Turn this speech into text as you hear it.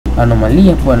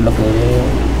anomalías por lo que veo.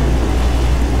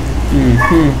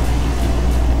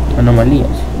 Anomalías.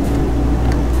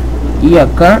 Y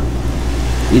acá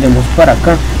iremos para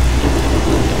acá.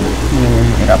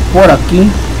 Era por aquí,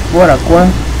 por acá.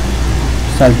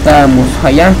 Saltamos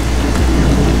allá.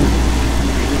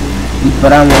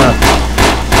 Disparamos acá.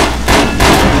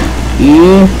 Y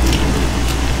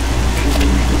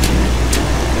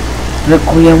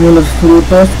recogíamos los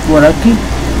frutos por aquí.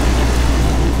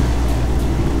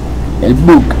 El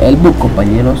book,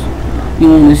 compañeros. Y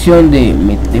munición de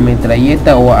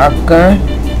metralleta o AK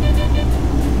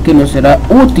que nos será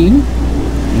útil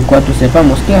en cuanto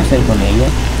sepamos qué hacer con ella.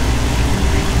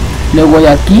 Luego de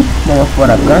aquí vamos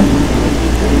por acá.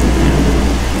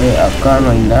 Acá no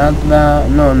hay nada.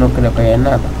 No creo que haya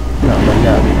nada. No hay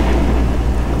nada.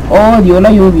 Oh, dio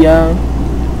la lluvia.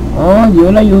 Oh,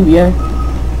 dio la lluvia.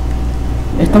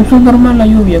 Está muy normal la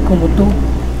lluvia como tú.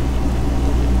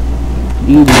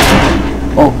 Y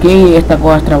ok, estas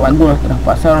cosas algunas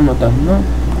traspasaron, otras no.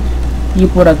 Y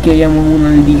por aquí hayamos un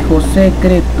aldijo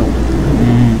secreto.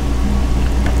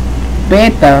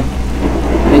 Peta,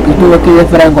 el que estuvo aquí de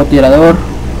francotirador,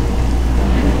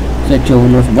 se echó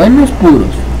unos buenos puros.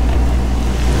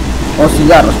 O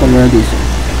cigarros, como él dice.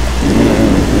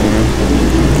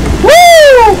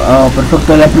 Oh,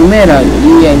 perfecto, la primera.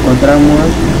 Y ya encontramos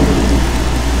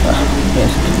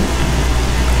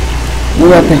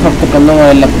un artefacto que no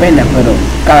vale la pena, pero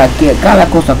cada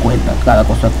cosa cuenta,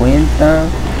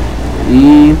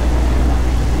 y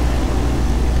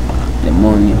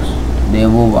demonios,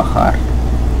 debo bajar.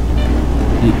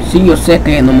 Y sí, yo sé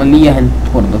que hay anomalías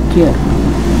por doquier,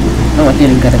 no me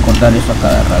tienen que recordar eso a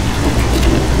cada rato.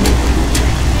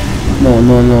 No,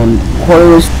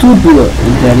 juego estúpido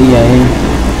entraría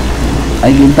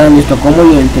alguien tan listo como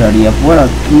yo entraría por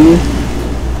aquí.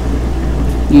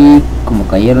 Y como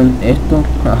cayeron esto,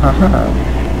 jajaja.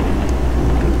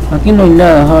 Aquí no hay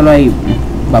nada, solo hay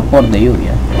vapor de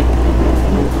lluvia.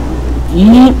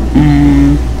 Y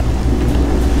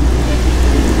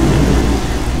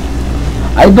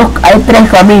hay tres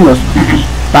caminos.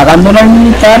 Pagándolo al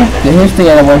militar, que es este,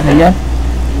 ya le voy a enseñar.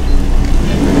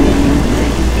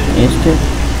 Este.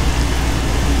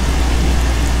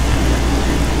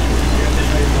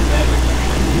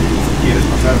 ¿Quieres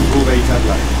pasar? Sube y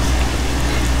salta.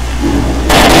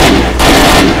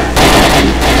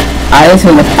 A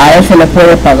ese le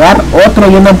puede pagar. Otro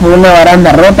yendo por una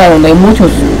baranda rota donde hay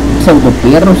muchos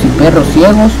pseudoperros y perros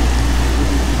ciegos,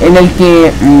 en el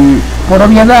que por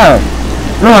obviedad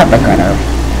no atacarán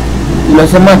y lo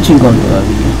hace más chingón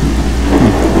todavía.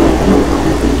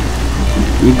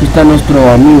 Y aquí está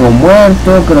nuestro amigo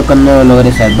muerto. Creo que no lo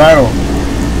logré salvar.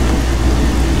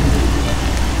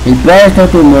 El plan está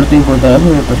muerto y encontrará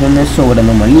sus notaciones sobre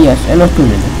anomalías en los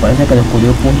túneles. Parece que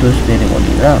descubrió puntos de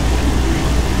irregularidad.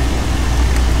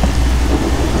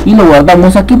 Y lo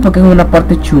guardamos aquí porque es una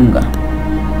parte chunga.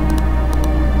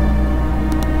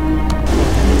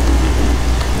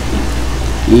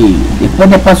 Y después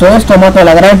de paso esto, mato a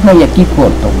la granja y aquí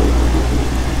corto.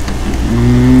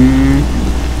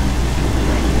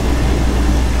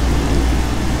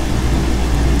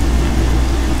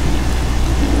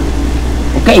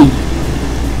 Ok.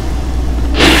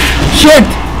 Shit.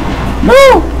 No.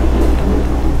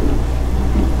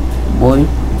 Voy.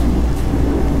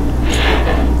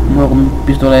 Bueno, con mi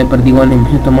pistola de perdigones me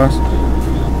siento más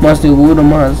seguro,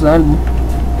 más a salvo.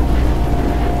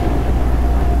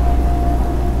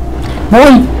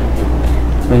 ¡Voy!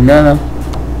 No hay nada.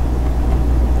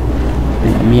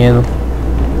 Tengo miedo.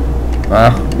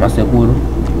 Más seguro.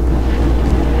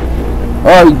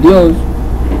 ¡Ay, Dios!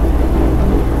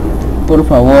 Por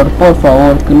favor,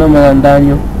 que no me hagan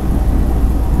daño.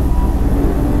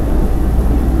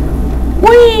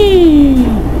 ¡Uy!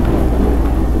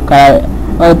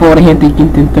 Ay, pobre gente que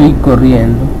intentó ir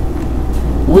corriendo.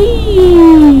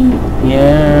 ¡Uy!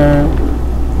 Yeah.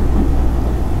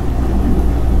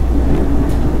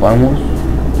 Vamos.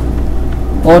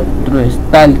 Otro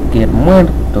S.T.A.L.K.E.R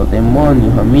muerto.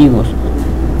 Demonios, amigos.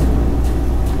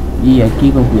 Y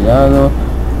aquí con cuidado.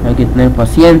 Hay que tener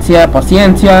paciencia.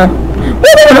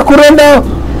 ¡Vámonos corriendo!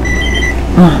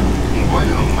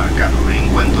 Vuelo marcado. En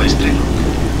cuanto a estreno,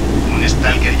 un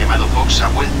S.T.A.L.K.E.R llamado Fox ha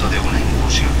vuelto de una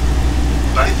incursión.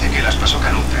 Parece que las pasó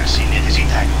canutas y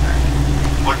necesita ayuda.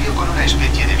 Volvió con una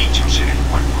especie de bichos en el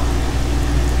cuerpo.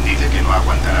 Dice que no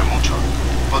aguantará mucho.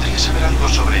 Podrías saber algo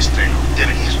sobre estreno.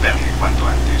 Deberías verle cuanto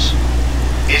antes.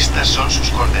 Estas son sus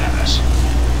coordenadas.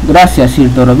 Gracias,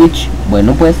 Sir Dorovich.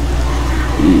 Bueno, pues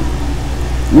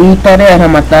mi tarea era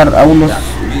matar a unos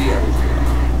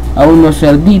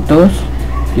cerditos.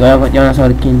 Y ahora ya van a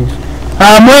saber quiénes.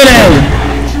 ¡Ah, muere!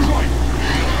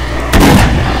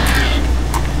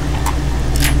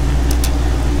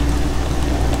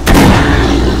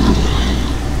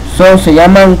 se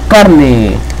llaman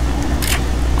carne.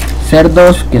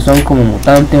 Cerdos que son como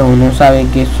mutantes o no saben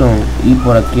qué son. Y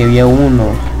por aquí había uno.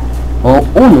 O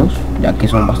unos, ya que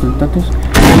son bastantes.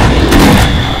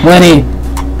 ¡Muere!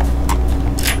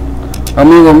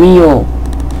 Amigo mío.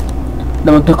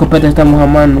 Dame tu escopeta, estamos a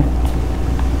mano.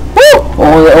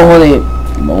 Ojo de...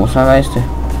 Vamos a este.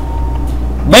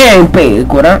 Ven,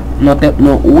 pecora.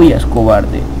 No huyas,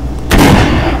 cobarde.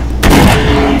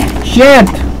 Shit.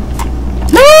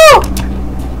 No.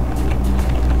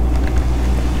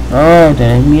 Ah,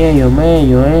 tenés miedo,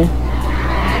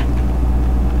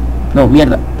 No,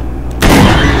 mierda.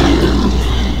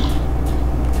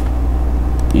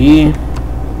 Y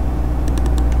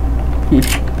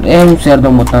es un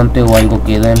cerdo mutante o algo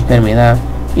que da enfermedad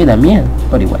y da miedo,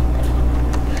 pero igual.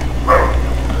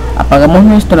 Apagamos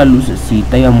nuestra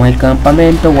lucecita y vamos al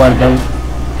campamento. Guardamos.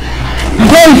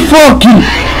 ¡Hey, fucking!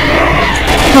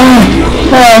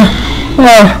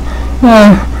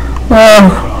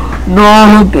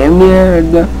 No, qué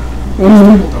mierda.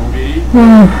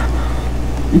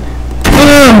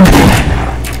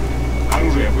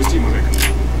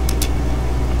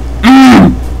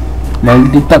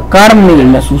 Maldita carne,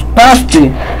 me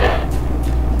asustaste.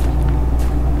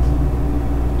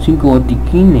 5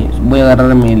 botiquines. Voy a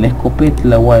agarrarme la escopeta,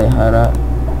 la voy a dejar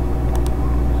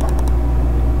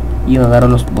y agarro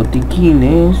los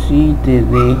botiquines y te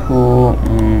dejo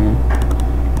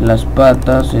las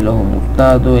patas, el ojo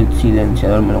mutado, el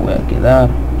silenciador me lo voy a quedar.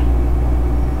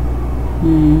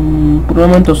 Por el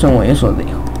momento eso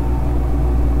dejo.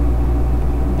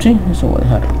 Sí, eso voy a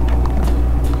dejar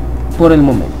por el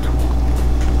momento.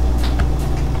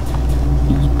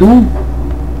 ¿Y tú?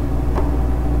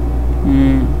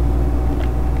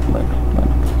 Bueno,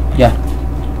 ya.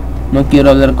 No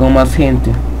quiero hablar con más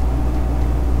gente.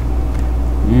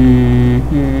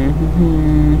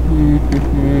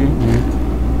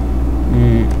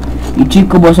 Y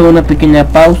chicos, voy a hacer una pequeña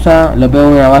pausa. Lo veo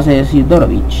en la base de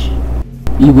Sidorovich.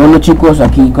 Y bueno chicos,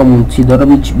 aquí como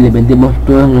Sidorovich le vendemos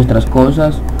todas nuestras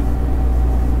cosas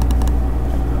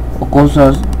o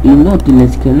cosas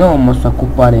inútiles que no vamos a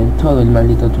ocupar en todo el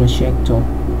maldito trayecto.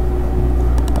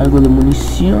 Algo de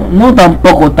munición, no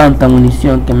tampoco tanta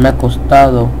munición, que me ha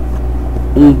costado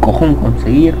un cojón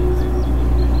conseguir.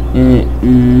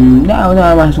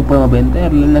 Nada más eso podemos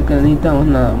venderle, no necesitamos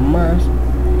nada más.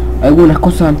 Algunas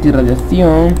cosas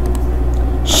antirradiación.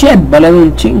 Shit, vale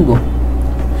un chingo.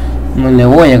 No le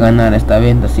voy a ganar a esta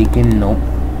venta, así que no.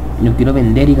 Yo quiero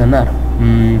vender y ganar.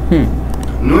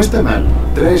 No está mal,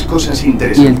 traes cosas Y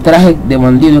interesantes. el traje de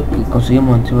bandido que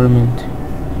conseguimos anteriormente.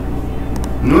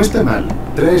 No está mal,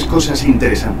 traes cosas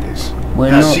interesantes.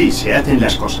 Bueno. Así se hacen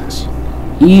las cosas.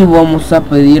 Y vamos a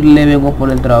pedirle, vengo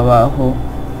por el trabajo.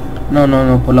 No,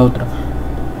 por la otra.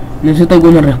 Necesito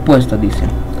alguna respuesta, dice.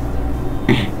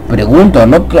 Pregunta,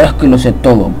 no creas que lo sé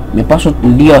todo. Me paso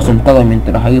el día sentado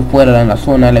mientras ahí fuera en la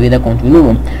zona la vida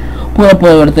continúa. Puedo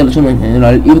poder verte la zona en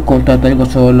general y contarte algo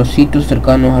sobre los sitios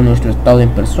cercanos a nuestro estado en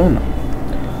persona.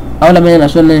 Háblame de la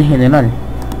zona en general.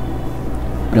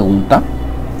 Pregunta.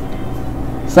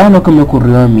 ¿Sabes lo que me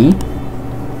ocurrió a mí?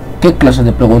 ¿Qué clase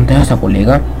de pregunta es esa,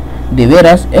 colega? De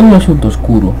veras, es un asunto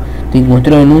oscuro. Te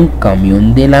encontré en un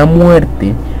camión de la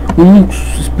muerte, una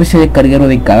especie de carguero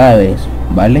de cadáveres,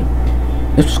 ¿vale?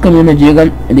 Estos camiones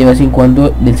llegan de vez en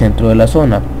cuando del centro de la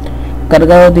zona,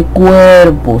 cargados de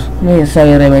cuerpos. Nadie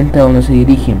sabe realmente a dónde se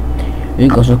dirigen.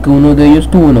 El caso es que uno de ellos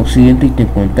tuvo un accidente y te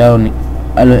encontraron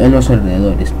en los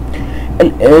alrededores.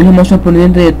 Es lo más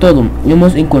sorprendente de todo.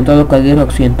 Hemos encontrado cargueros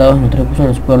accidentados en otras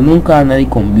personas, pero nunca a nadie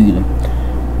con vida.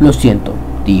 Lo siento,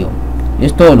 tío.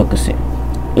 Es todo lo que sé.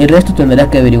 El resto tendrás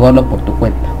que averiguarlo por tu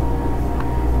cuenta.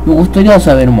 Me gustaría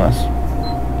saber más.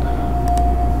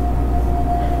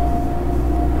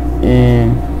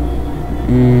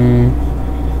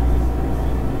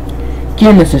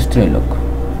 ¿Quién es S.T.A.L.K.E.R?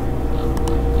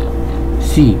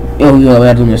 Sí, he oído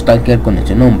hablar de un S.T.A.L.K.E.R con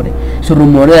ese nombre. Se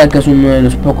rumorea que es uno de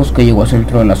los pocos que llegó al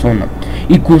centro de la zona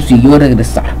y consiguió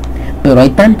regresar. Pero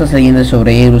hay tantas leyendas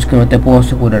sobre héroes que no te puedo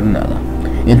asegurar nada.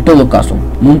 En todo caso,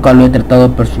 nunca lo he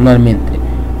tratado personalmente,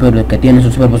 pero el que tiene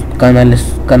sus propios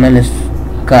canales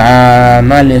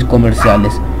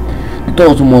comerciales. De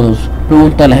todos modos,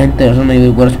 pregunta a la gente de la zona y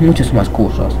averiguar muchas más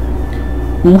cosas.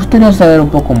 Me gustaría saber un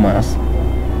poco más.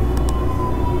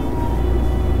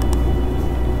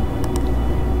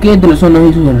 ¿Qué es de la zona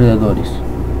y sus alrededores?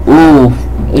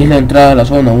 Es la entrada a la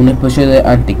zona, una especie de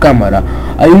anticámara.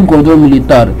 Hay un cordón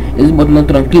militar. Es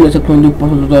bastante tranquilo, excepto cuando un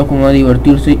paso soldados con a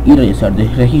divertirse y realizar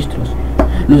registros.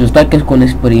 Los S.T.A.L.K.E.R con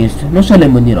experiencia no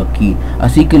suelen venir aquí,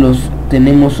 así que los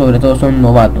tenemos sobre todo son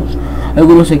novatos.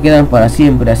 Algunos se quedan para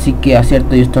siempre, así que a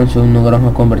cierta distancia una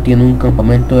granja convertida en un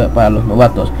campamento para los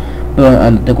novatos. Pero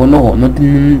andate con ojo, no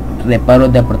tienen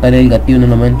reparos de apretar el gatillo en el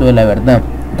momento de la verdad.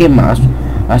 ¿Qué más?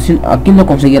 Así, aquí no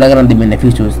conseguirá grandes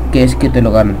beneficios, que es que te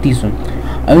lo garantizo.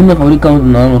 Hay una fábrica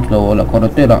abandonada en la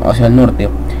carretera hacia el norte.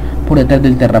 Por detrás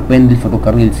del terrapén del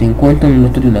ferrocarril se encuentra en el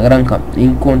norte de una granja.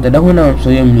 Encontrarás una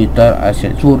avanzada militar hacia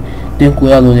el sur. Ten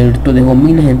cuidado, el resto dejó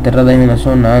minas enterradas en la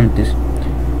zona antes.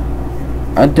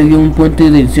 Antes había un puente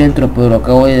del centro, pero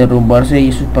acabó de derrumbarse y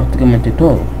eso es prácticamente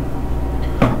todo.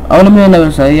 Háblame de la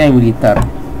avanzada militar.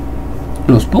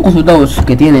 Los pocos soldados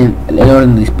que tienen el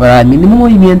orden de disparar al mínimo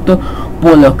movimiento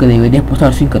por los que deberías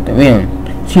pasar sin que te vean.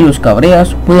 Si los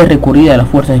cabreas, puedes recurrir a las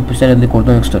fuerzas especiales de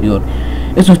cordón exterior.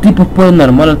 Esos tipos pueden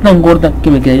armarla tan gorda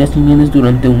que me quedaría sin bienes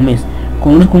durante un mes.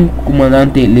 Conozco un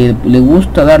comandante, le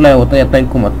gusta darle la batalla tal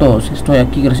como a todos. Estoy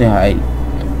aquí gracias a él.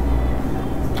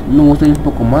 Me gustaría un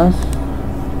poco más.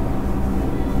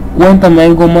 Cuéntame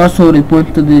algo más sobre el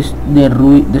puente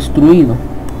destruido.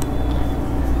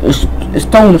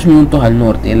 Está unos minutos al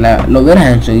norte, lo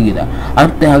verás enseguida.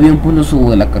 Antes había un punto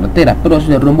sobre la carretera, pero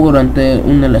se derrumbó durante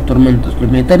una de las tormentas.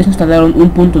 Los militares instalaron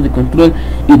un punto de control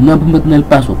y no permiten el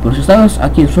paso, pero si sabes a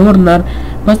quién sobornar,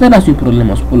 pasarás sin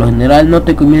problemas. Por lo general no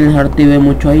te conviene dejarte ver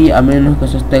mucho ahí, a menos que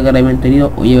se esté gravemente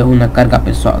herido o lleves una carga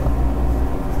pesada.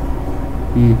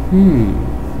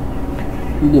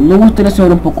 Me gustaría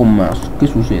saber un poco más. ¿Qué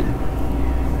sucede?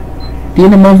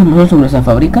 ¿Tiene más información sobre esa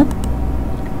fábrica?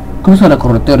 Cruza la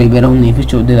carretera y verás un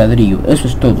edificio de ladrillo. Eso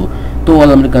es todo. Toda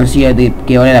la mercancía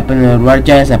que vale la pena robar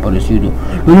ya ha desaparecido.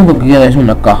 Lo único que queda es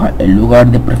una caja, el lugar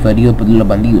de preferido de los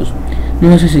bandidos.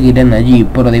 No sé si seguirán allí,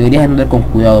 pero deberías andar con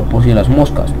cuidado por si las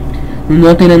moscas.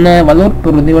 No tienen nada de valor,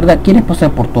 pero de verdad, ¿quieres pasar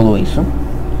por todo eso?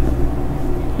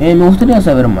 Me gustaría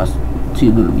saber más.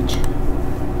 Sí, Lulovich.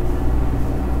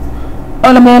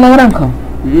 Háblame de la granja.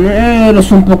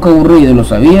 Eres un poco aburrido, ¿lo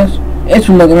sabías? Es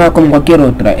una granja como cualquier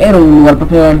otra. Era un lugar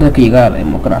propio antes de que llegara la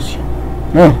democracia.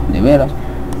 No, de veras.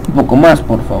 Un poco más,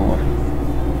 por favor.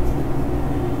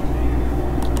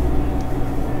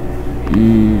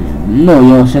 No,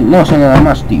 yo no sé nada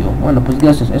más, tío. Bueno, pues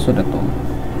gracias, eso era todo.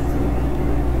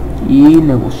 Y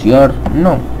negociar,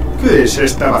 no. ¿Qué es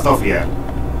esta bazofia?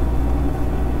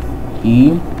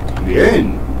 Y...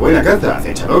 Bien, buena caza,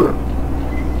 acechador.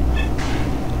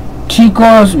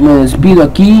 Chicos, me despido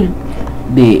aquí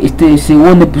de este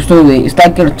segundo episodio de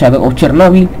S.T.A.L.K.E.R Shadow o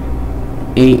Chernobyl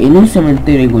en un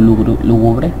cementerio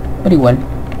lúgubre, pero igual.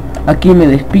 Aquí me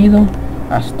despido,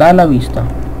 hasta la vista.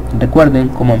 Recuerden,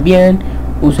 coman bien,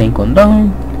 usen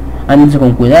condón, ándense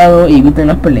con cuidado y eviten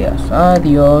las peleas.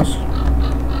 Adiós.